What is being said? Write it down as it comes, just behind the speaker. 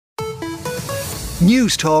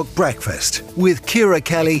News Talk Breakfast with Ciara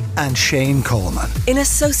Kelly and Shane Coleman. In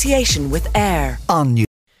association with AIR On News.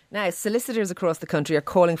 Now, solicitors across the country are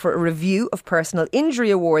calling for a review of personal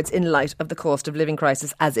injury awards in light of the cost of living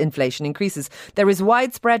crisis as inflation increases. There is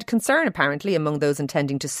widespread concern, apparently, among those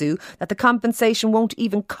intending to sue that the compensation won't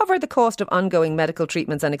even cover the cost of ongoing medical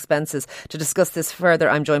treatments and expenses. To discuss this further,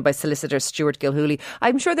 I'm joined by solicitor Stuart Gilhooly.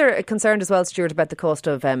 I'm sure they're concerned as well, Stuart, about the cost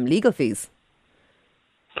of legal fees.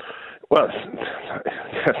 Well,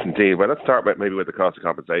 yes, indeed. Well, let's start maybe with the cost of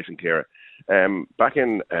compensation, Ciara. Back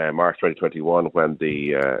in March 2021, when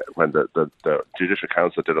the Judicial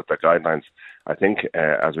Council did up their guidelines, I think,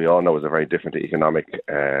 as we all know, it was a very different economic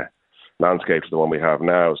landscape to the one we have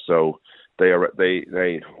now. So they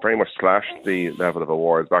very much slashed the level of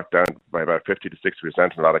awards back down by about 50 to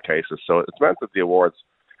 60% in a lot of cases. So it's meant that the awards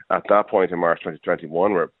at that point in March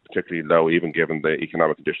 2021 were particularly low, even given the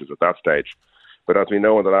economic conditions at that stage. But as we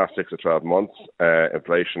know, in the last 6 to 12 months,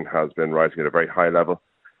 inflation has been rising at a very high level.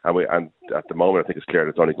 And at the moment, I think it's clear that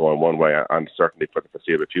it's only going one way. And certainly for the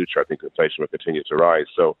foreseeable future, I think inflation will continue to rise.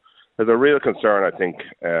 So there's a real concern, I think,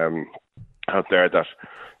 out there that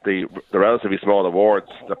the relatively small awards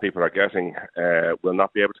that people are getting will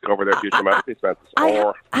not be able to cover their future medical expenses.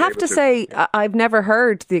 I have to say, I've never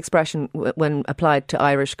heard the expression when applied to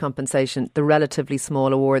Irish compensation, the relatively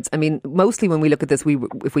small awards. I mean, mostly when we look at this,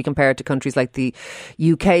 if we compare it to countries like the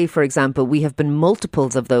UK, for example, we have been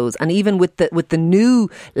multiples of those. And even with the new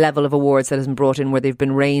level of awards that has been brought in, where they've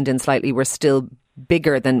been reined in slightly, we're still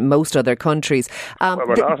bigger than most other countries. Well,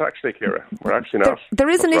 we're not actually, Ciara. We're actually not. There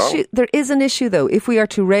is an issue. There is an issue, though. If we are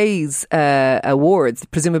to raise awards,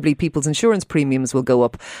 presumably people's insurance premiums will go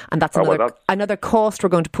up, and that's another cost we're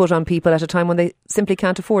going to put on people at a time when they simply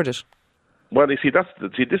can't afford it. Well, you see, this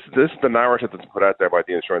is the narrative that's put out there by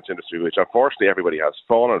the insurance industry, which unfortunately everybody has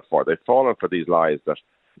fallen for. They've fallen for these lies that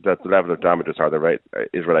the level of damages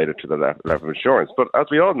is related to the level of insurance. But as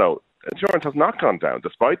we all know, insurance has not gone down,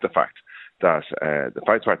 despite the fact that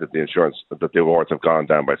the awards have gone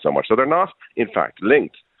down by so much. So they're not, in fact,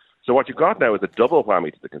 linked. So what you've got now is a double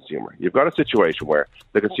whammy to the consumer. You've got a situation where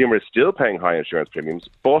the consumer is still paying high insurance premiums,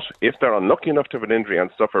 but if they're unlucky enough to have an injury and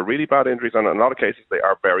suffer really bad injuries, and in a lot of cases they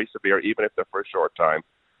are very severe, even if they're for a short time,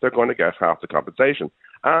 they're going to get half the compensation.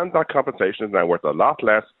 And that compensation is now worth a lot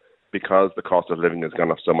less because the cost of living has gone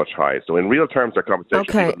up so much higher. So in real terms, their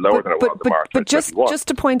compensation is lower than it was in March 2021. But just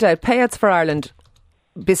to point out, payouts for Ireland,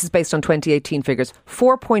 this is based on 2018 figures,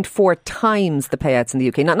 4.4 times the payouts in the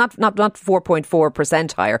UK. Not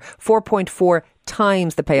 4.4% higher, 4.4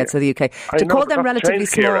 times the payouts of the UK. To call them relatively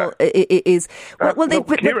small is...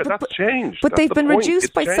 that's changed. But they've been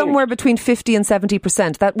reduced by somewhere between 50 and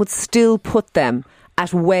 70%. That would still put them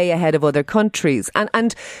at way ahead of other countries.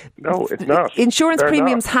 And no, it's not. Insurance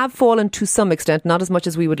premiums have fallen to some extent, not as much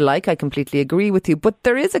as we would like. I completely agree with you. But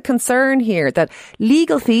there is a concern here that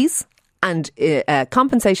legal fees and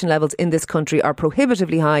compensation levels in this country are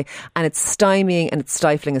prohibitively high, and it's stymieing and it's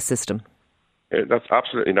stifling a system. That's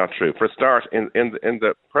absolutely not true. For a start, in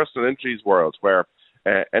the personal injuries world, where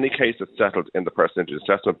any case that's settled in the Personal Injury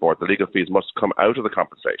Assessment Board, the legal fees must come out of the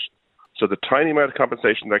compensation. So the tiny amount of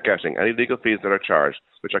compensation they're getting, any legal fees that are charged,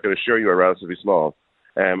 which I can assure you are relatively small,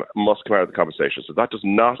 must come out of the compensation. So that does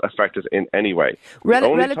not affect it in any way.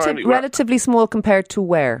 Relatively small compared to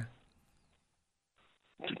where?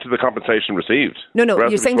 To the compensation received. No,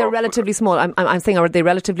 you're saying they're relatively small. I'm saying,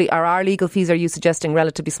 are our legal fees, are you suggesting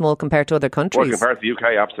relatively small compared to other countries? Well, compared to the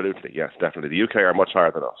UK, absolutely, yes, definitely. The UK are much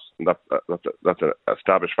higher than us, and that's an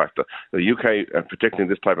established fact. The UK, particularly in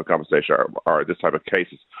this type of compensation, or this type of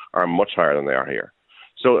cases, are much higher than they are here.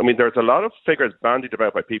 So, I mean, there's a lot of figures bandied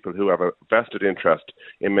about by people who have a vested interest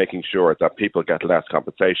in making sure that people get less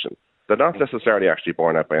compensation. They're not necessarily actually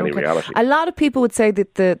borne out by any reality. A lot of people would say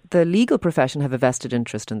that the legal profession have a vested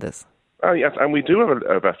interest in this. Oh, yes, and we do have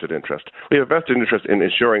a vested interest. We have a vested interest in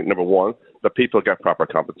ensuring, number one, that people get proper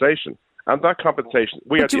compensation. And that compensation...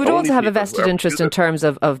 But you would also have a vested interest in terms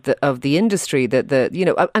of the industry,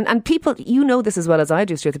 and people, you know this as well as I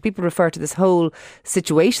do, Stuart, that people refer to this whole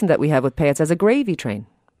situation that we have with payouts as a gravy train.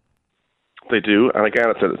 They do, and again,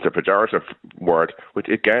 it's a pejorative word, which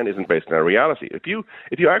again isn't based on a reality. If you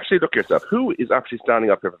actually look yourself, who is actually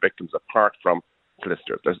standing up for victims apart from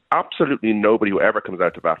solicitors? There's absolutely nobody who ever comes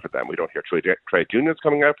out to bat for them. We don't hear trade unions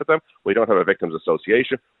coming out for them. We don't have a victims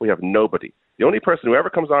association. We have nobody. The only person who ever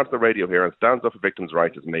comes onto the radio here and stands up for victims'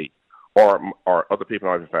 rights is me, or other people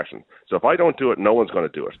in my profession. So if I don't do it, no one's going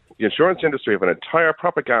to do it. The insurance industry have an entire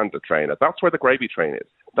propaganda train. That's where the gravy train is.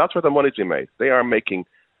 That's where the money's being made. They are making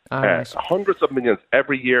All right. Hundreds of millions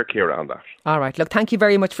every year, Ciara, on that. All right. Look, thank you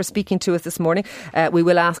very much for speaking to us this morning. We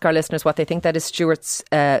will ask our listeners what they think. That is Stuart's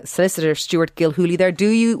solicitor, Stuart Gilhooly there.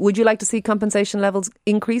 Would you like to see compensation levels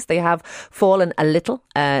increase? They have fallen a little.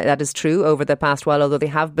 That is true over the past while, although they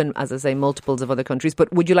have been, as I say, multiples of other countries.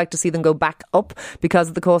 But would you like to see them go back up because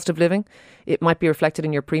of the cost of living? It might be reflected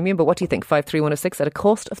in your premium. But what do you think? 53106 at a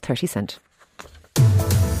cost of 30 cent.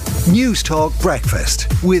 News Talk Breakfast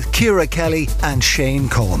with Ciara Kelly and Shane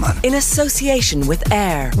Coleman. In association with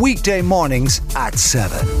AIR. Weekday mornings at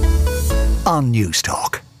 7 on News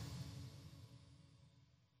Talk.